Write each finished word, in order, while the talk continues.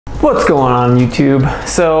What's going on YouTube?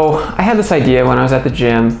 So I had this idea when I was at the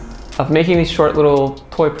gym of making these short little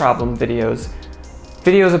toy problem videos.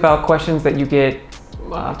 Videos about questions that you get,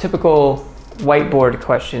 typical whiteboard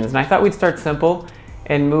questions. And I thought we'd start simple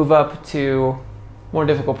and move up to more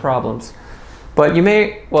difficult problems. But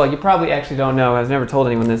you probably actually don't know, I've never told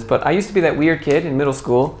anyone this, but I used to be that weird kid in middle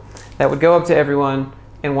school that would go up to everyone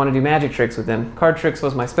and want to do magic tricks with them. Card tricks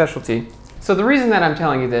was my specialty. So the reason that I'm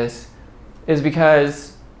telling you this is because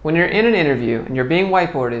when you're in an interview and you're being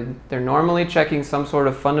whiteboarded, they're normally checking some sort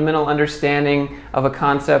of fundamental understanding of a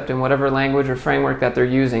concept in whatever language or framework that they're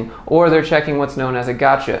using, or they're checking what's known as a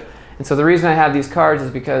gotcha. And so the reason I have these cards is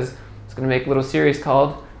because it's going to make a little series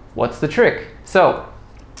called What's the Trick? So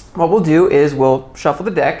what we'll do is we'll shuffle the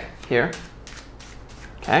deck here.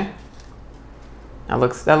 Okay. That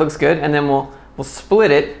looks good. And then we'll split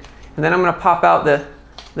it, and then I'm going to pop out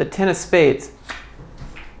the 10 of spades.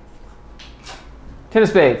 10 of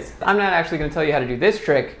spades. I'm not actually going to tell you how to do this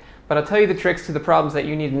trick, but I'll tell you the tricks to the problems that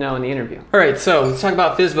you need to know in the interview. Alright, so let's talk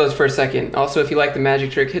about Fizzbuzz for a second. Also, if you like the magic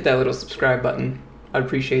trick, hit that little subscribe button. I'd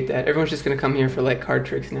appreciate that. Everyone's just going to come here for like card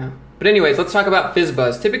tricks now. But anyways, let's talk about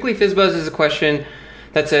Fizzbuzz. Typically, Fizzbuzz is a question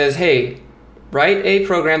that says, hey, write a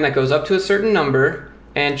program that goes up to a certain number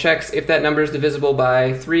and checks if that number is divisible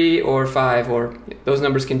by 3 or 5, or those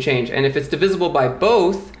numbers can change. And if it's divisible by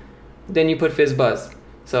both, then you put Fizzbuzz.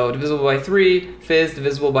 So divisible by 3, fizz,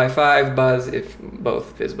 divisible by 5, buzz, if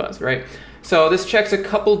both, fizz, buzz, right? So this checks a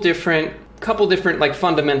couple different like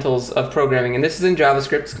fundamentals of programming, and this is in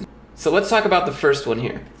JavaScript. So let's talk about the first one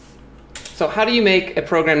here. So how do you make a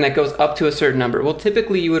program that goes up to a certain number? Well,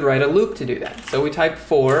 typically you would write a loop to do that. So we type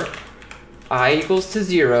for I equals to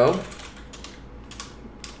 0,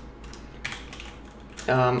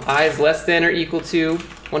 I is less than or equal to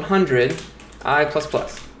 100, I plus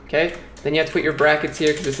plus, okay? Then you have to put your brackets here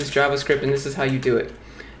because this is JavaScript and this is how you do it.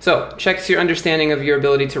 So checks your understanding of your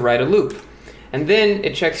ability to write a loop. And then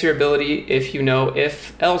it checks your ability if you know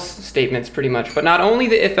if-else statements pretty much. But not only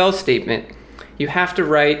the if-else statement, you have to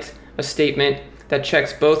write a statement that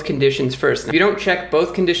checks both conditions first. If you don't check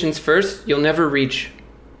both conditions first, you'll never reach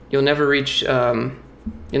it.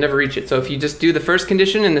 So if you just do the first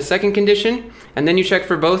condition and the second condition, and then you check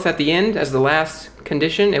for both at the end as the last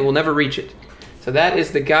condition, it will never reach it. So that is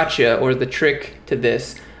the gotcha, or the trick to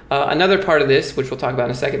this. Another part of this, which we'll talk about in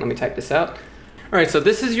a second, let me type this out. All right, so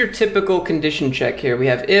this is your typical condition check here. We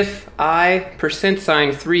have if I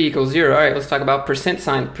 %3 equals 0. All right, let's talk about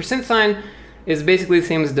 %. %. Is basically the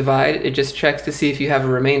same as divide. It just checks to see if you have a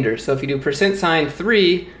remainder. So if you do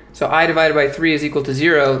 %3, so I divided by 3 is equal to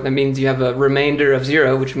 0, that means you have a remainder of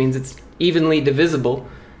 0, which means it's evenly divisible,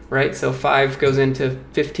 right? So 5 goes into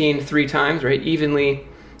 15 3 times, right? Evenly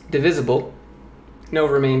divisible. No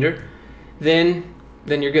remainder, then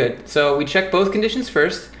you're good. So we check both conditions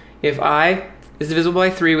first. If I is divisible by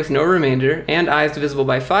 3 with no remainder, and I is divisible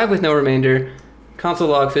by 5 with no remainder, console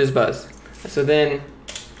log Fizzbuzz. So then,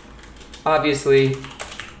 obviously,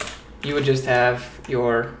 you would just have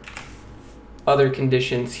your other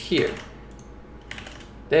conditions here.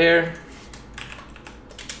 There.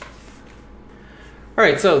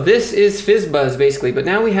 Alright, so this is Fizzbuzz basically, but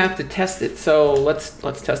now we have to test it. So let's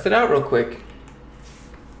test it out real quick.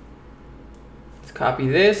 Copy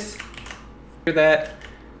this,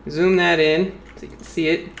 zoom that in so you can see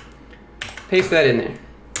it, paste that in there.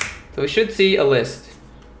 So we should see a list.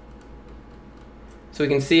 So we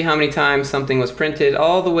can see how many times something was printed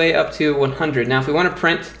all the way up to 100. Now if we want to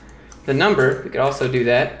print the number, we could also do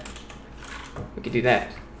that. We could do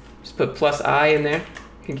that. Just put plus I in there.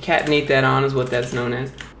 Concatenate that on is what that's known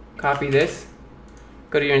as. Copy this,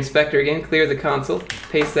 go to your inspector again, clear the console,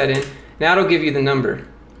 paste that in. Now it'll give you the number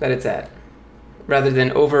that it's at, rather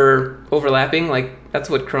than overlapping. Like that's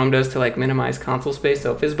what Chrome does to like minimize console space.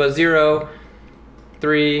 So Fizzbuzz 0,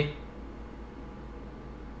 3,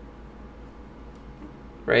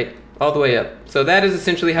 right, all the way up. So that is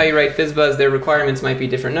essentially how you write Fizzbuzz. Their requirements might be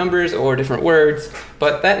different numbers or different words,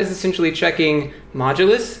 but that is essentially checking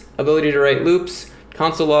modulus, ability to write loops,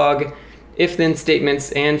 console log, if-then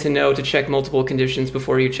statements, and to know to check multiple conditions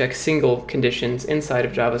before you check single conditions inside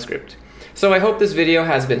of JavaScript. So I hope this video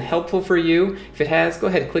has been helpful for you. If it has, go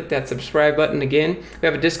ahead and click that subscribe button again. We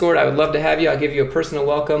have a Discord. I would love to have you. I'll give you a personal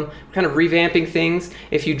welcome. We're kind of revamping things.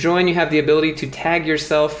 If you join, you have the ability to tag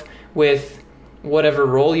yourself with whatever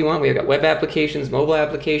role you want. We've got web applications, mobile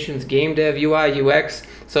applications, game dev, UI, UX.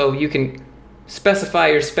 So you can specify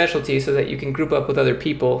your specialty so that you can group up with other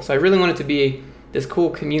people. So I really want it to be this cool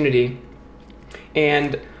community.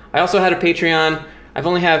 And I also had a Patreon. I've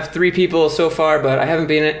only have 3 people so far, but I haven't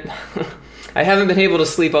been able to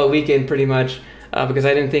sleep all weekend pretty much. because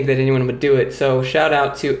I didn't think that anyone would do it. So shout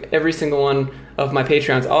out to every single one of my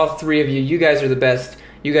Patreons, all 3 of you. You guys are the best.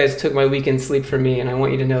 You guys took my weekend sleep for me, and I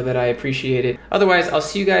want you to know that I appreciate it. Otherwise, I'll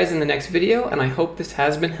see you guys in the next video, and I hope this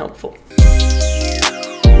has been helpful.